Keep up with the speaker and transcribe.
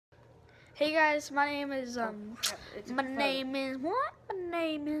Hey guys, my name is what? Hey,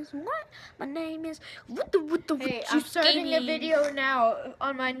 I'm starting a video now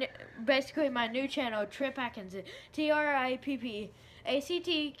on my basically my new channel, Tripp Actkinson.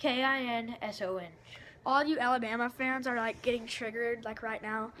 TRIPPACTKINSON. All you Alabama fans are like getting triggered like right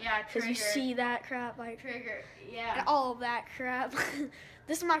now. Yeah, because you see that crap like trigger. Yeah. And all of that crap.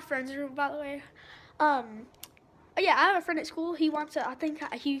 This is my friend's room, by the way. Yeah, I have a friend at school. He wants to. I think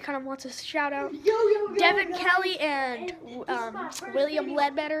he kind of wants a shout out. Devon, Kelly, and William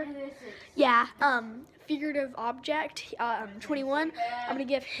Ledbetter. Yeah. Figurative object. 21. I'm gonna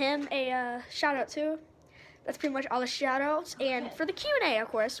give him a shout out too. That's pretty much all the shout outs. And for the Q&A, of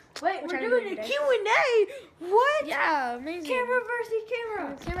course. Wait, we're doing a Q&A? What? Yeah, amazing. Camera versus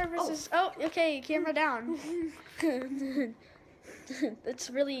camera. Camera versus. Oh, okay. Camera down. It's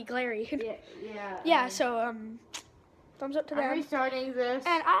really glary. Yeah. So thumbs up to them. I'm restarting this.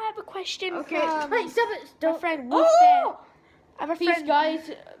 And I have a question Okay. from Wait, stop it. my friend Wolf. Oh! I have a These friend. guys.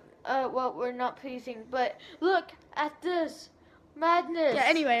 Well, we're not pleasing, but look at this madness. Yeah.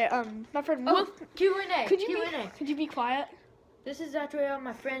 Anyway, my friend Wolf. Q&A. Could you be quiet? This is actually on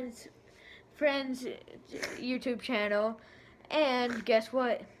my friend's YouTube channel, and guess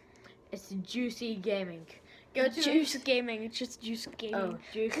what? It's Juicy Gaming. Go to Juice Gaming. It's just Juice Gaming. Oh,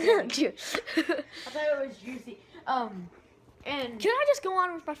 Juice. Juice. I thought it was Juicy. And can I just go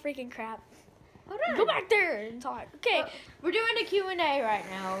on with my freaking crap? hold on. Go back there and talk. Okay. We're doing a Q&A right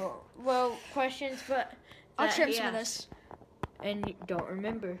now. Well, questions, but I'll trim some of this. And you don't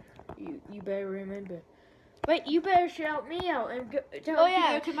remember. You better remember. Wait, you better shout me out and tell him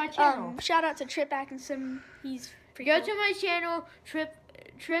to go to my channel. Shout out to Tripp Actkinson. He's pretty Go cool. to my channel, Tripp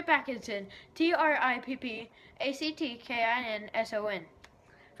Actkinson. TRIPPACTKINSON.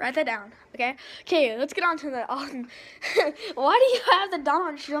 Write that down, okay? Okay, let's get on to the. Why do you have the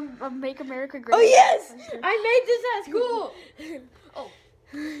Donald Trump of Make America Great? Oh yes, I made this at school.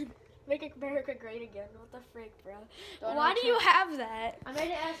 Make America Great Again. What the frick, bro? Donald Why do you have that? I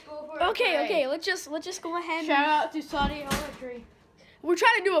made it at school for Okay. Let's just go ahead. Shout out to Saudi Elementary. We're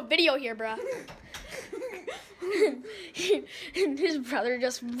trying to do a video here, bro. And his brother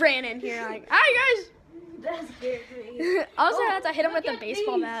just ran in here like, "Hi guys." That scared me. Also, I had to hit him with a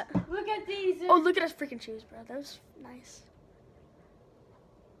baseball bat. Look at these. Oh, look at his freaking shoes, bro. That was nice.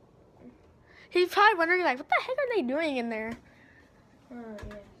 He's probably wondering, like, what the heck are they doing in there? Oh,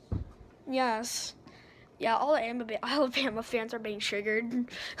 Yes. Yeah, all the Alabama fans are being triggered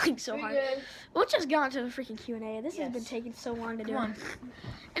like so hard. Good. We'll just get on to the freaking Q&A. This has been taking so long to do.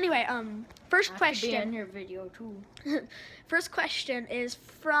 Anyway, first question. I have to be in your video too. First question is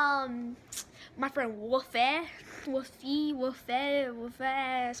from my friend Wolfie,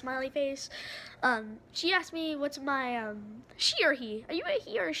 smiley face. She asked me what's my she or he. Are you a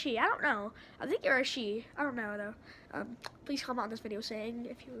he or a she? I don't know. I think you're a she. I don't know though. Please comment on this video saying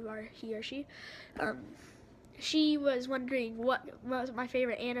if you are he or she. She was wondering what my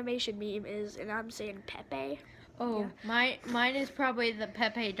favorite animation meme is, and I'm saying Pepe. Oh, yeah. Mine is probably the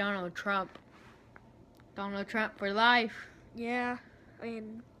Pepe Donald Trump. Donald Trump for life. Yeah, I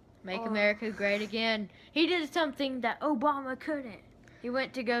mean, make America great again. He did something that Obama couldn't. He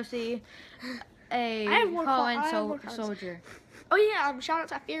went to go see a fallen soldier. Oh yeah, shout out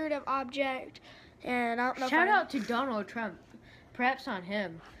to Figurative Object, and I don't know. Shout out to Donald Trump. Perhaps on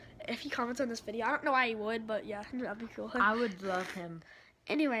him. If he comments on this video, I don't know why he would, but yeah, that'd be cool. I would love him.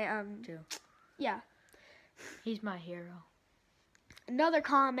 Anyway, too. Yeah. He's my hero. Another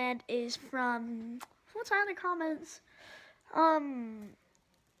comment is from, what's my other comments? Oh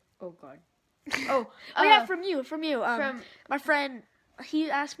God. Yeah, from you. From my friend,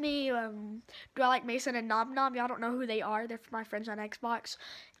 he asked me, do I like Mason and Nom Nom? Y'all don't know who they are. They're my friends on Xbox.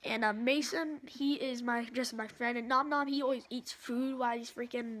 And Mason, he is just my friend. And Nom Nom, he always eats food while he's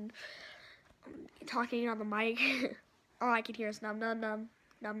freaking talking on the mic. All I can hear is nom nom nom,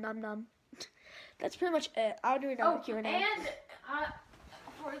 nom nom nom. That's pretty much it. I'll do another Q&A. And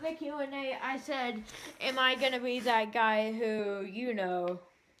for the Q&A, I said, am I going to be that guy who, you know.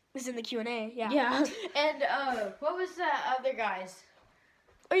 Is in the Q&A, yeah. Yeah. And what was that other guy's?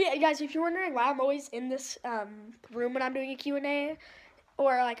 Oh, yeah, guys, if you're wondering why I'm always in this room when I'm doing a Q&A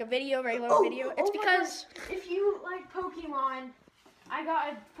or like a video, regular video, it's because if you like Pokemon, I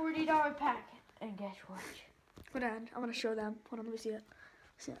got a $40 pack. And guess what? Hold on, I want to show them. Hold on, let me see it.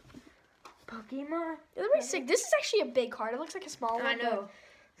 See it. Pokemon? It's really sick. This is actually a big card. It looks like a small one. I know.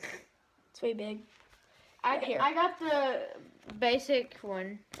 It's way big. I got the basic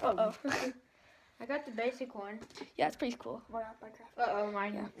one. Uh-oh. I got the basic one. Yeah, it's pretty cool. Minecraft. Uh-oh,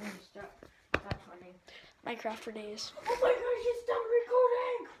 mine stopped. That's funny. Minecraft for days. Oh my gosh, you stopped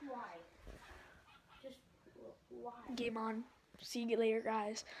recording! Why? Game on. See you later,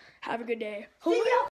 guys. Have a good day. See ya.